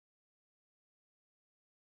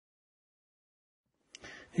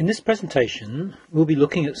In this presentation, we'll be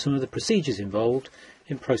looking at some of the procedures involved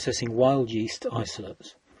in processing wild yeast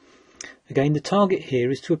isolates. Again, the target here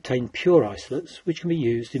is to obtain pure isolates which can be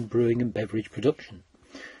used in brewing and beverage production,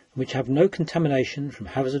 and which have no contamination from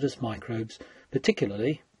hazardous microbes,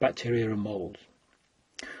 particularly bacteria and mould.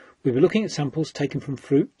 We'll be looking at samples taken from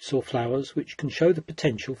fruits or flowers which can show the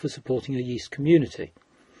potential for supporting a yeast community.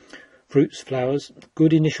 Fruits, flowers,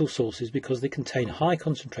 good initial sources because they contain high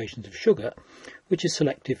concentrations of sugar, which is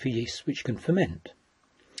selective for yeasts which can ferment.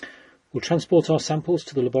 We'll transport our samples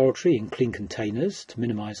to the laboratory in clean containers to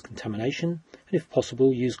minimise contamination, and if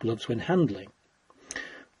possible use gloves when handling.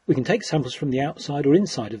 We can take samples from the outside or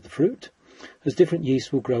inside of the fruit, as different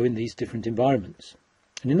yeasts will grow in these different environments.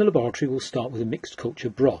 And in the laboratory we'll start with a mixed culture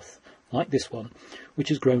broth, like this one, which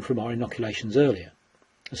has grown from our inoculations earlier.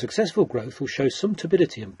 A successful growth will show some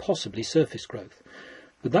turbidity and possibly surface growth,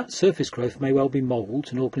 but that surface growth may well be mould,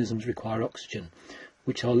 and organisms require oxygen,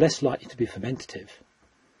 which are less likely to be fermentative.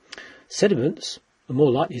 Sediments are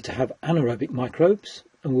more likely to have anaerobic microbes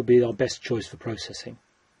and will be our best choice for processing.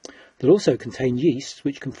 They'll also contain yeasts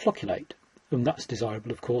which can flocculate, and that's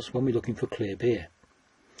desirable of course when we're looking for clear beer.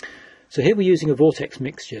 So here we're using a Vortex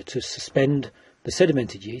mixture to suspend the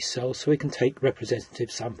sedimented yeast cells so we can take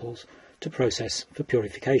representative samples to process for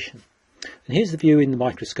purification. And here's the view in the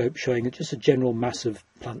microscope showing just a general mass of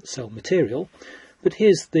plant cell material, but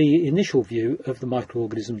here's the initial view of the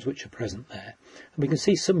microorganisms which are present there. And we can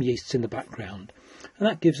see some yeasts in the background, and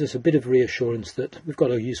that gives us a bit of reassurance that we've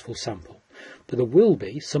got a useful sample. But there will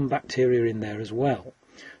be some bacteria in there as well,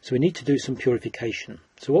 so we need to do some purification.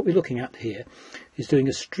 So what we're looking at here is doing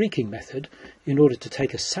a streaking method in order to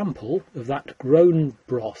take a sample of that grown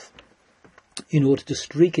broth in order to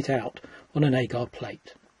streak it out on an agar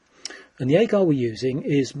plate. And the agar we're using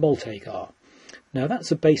is malt agar. Now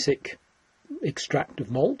that's a basic extract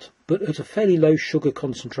of malt, but at a fairly low sugar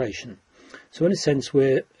concentration. So in a sense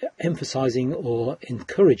we're emphasising or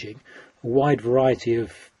encouraging a wide variety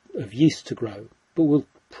of yeast to grow, but we'll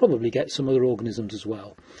probably get some other organisms as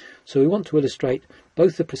well. So we want to illustrate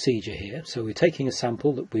both the procedure here. So we're taking a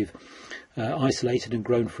sample that we've isolated and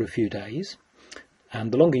grown for a few days,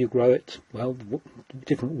 and the longer you grow it, well, the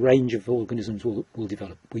different range of organisms will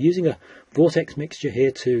develop. We're using a Vortex mixture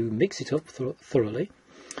here to mix it up thoroughly,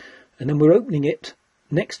 and then we're opening it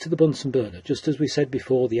next to the Bunsen burner. Just as we said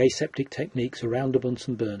before, the aseptic techniques around a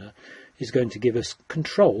Bunsen burner is going to give us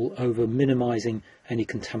control over minimising any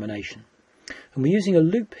contamination. And we're using a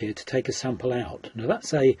loop here to take a sample out. Now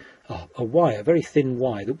that's a wire, a very thin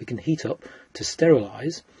wire that we can heat up to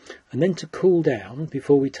sterilise and then to cool down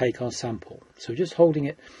before we take our sample. So just holding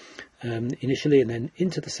it initially and then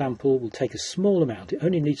into the sample, we'll take a small amount. It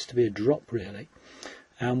only needs to be a drop really,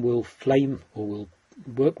 and we'll flame, or we'll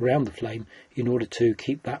work around the flame in order to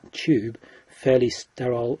keep that tube fairly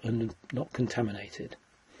sterile and not contaminated.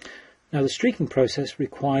 Now the streaking process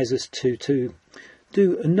requires us to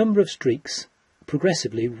do a number of streaks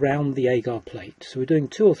progressively round the agar plate. So we're doing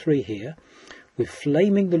 2 or 3 here. We're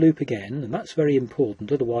flaming the loop again, and that's very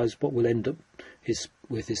important, otherwise what we'll end up is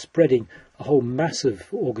spreading a whole mass of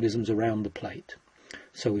organisms around the plate.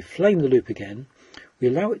 So we flame the loop again, we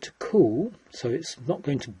allow it to cool so it's not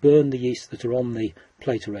going to burn the yeast that are on the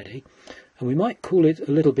plate already, and we might cool it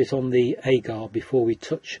a little bit on the agar before we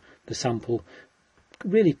touch the sample,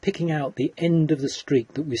 really picking out the end of the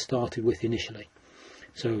streak that we started with initially.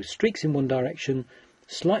 So streaks in one direction,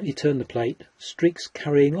 slightly turn the plate, streaks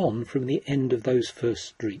carrying on from the end of those first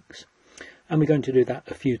streaks. And we're going to do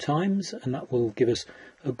that a few times, and that will give us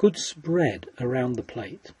a good spread around the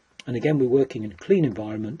plate. And again, we're working in a clean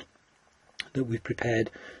environment that we've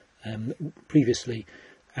prepared previously,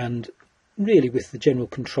 and really with the general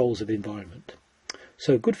controls of the environment.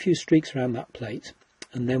 So a good few streaks around that plate,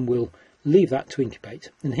 and then we'll leave that to incubate.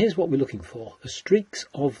 And here's what we're looking for: the streaks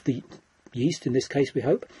of the yeast, in this case we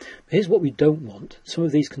hope. But here's what we don't want. Some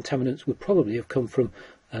of these contaminants would probably have come from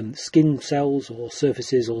skin cells or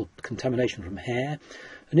surfaces, or contamination from hair,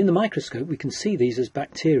 and in the microscope we can see these as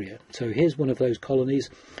bacteria. So here's one of those colonies,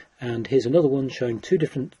 and here's another one showing 2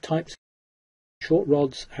 different types, short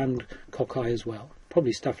rods and cocci as well,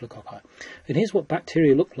 probably staphylococci. And here's what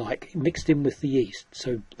bacteria look like mixed in with the yeast,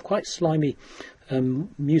 so quite slimy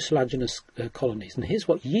mucilaginous colonies. And here's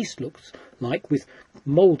what yeast looks like with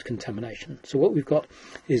mould contamination. So what we've got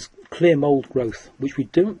is clear mould growth, which we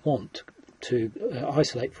don't want to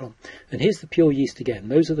isolate from. And here's the pure yeast again.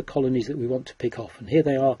 Those are the colonies that we want to pick off, and here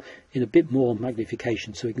they are in a bit more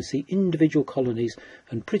magnification, so we can see individual colonies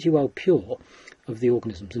and pretty well pure of the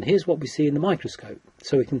organisms. And here's what we see in the microscope,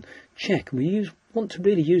 so we can check. And we want to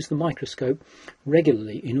really use the microscope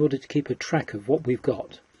regularly in order to keep a track of what we've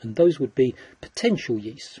got. and those would be potential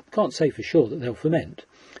yeasts. Can't say for sure that they'll ferment.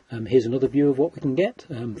 Here's another view of what we can get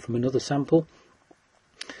from another sample,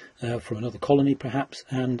 from another colony perhaps,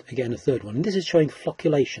 and again a third one. And this is showing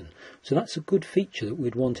flocculation, so that's a good feature that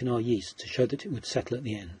we'd want in our yeast to show that it would settle at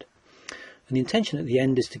the end. And the intention at the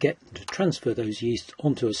end is to transfer those yeasts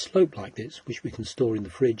onto a slope like this, which we can store in the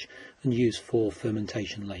fridge and use for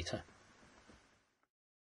fermentation later.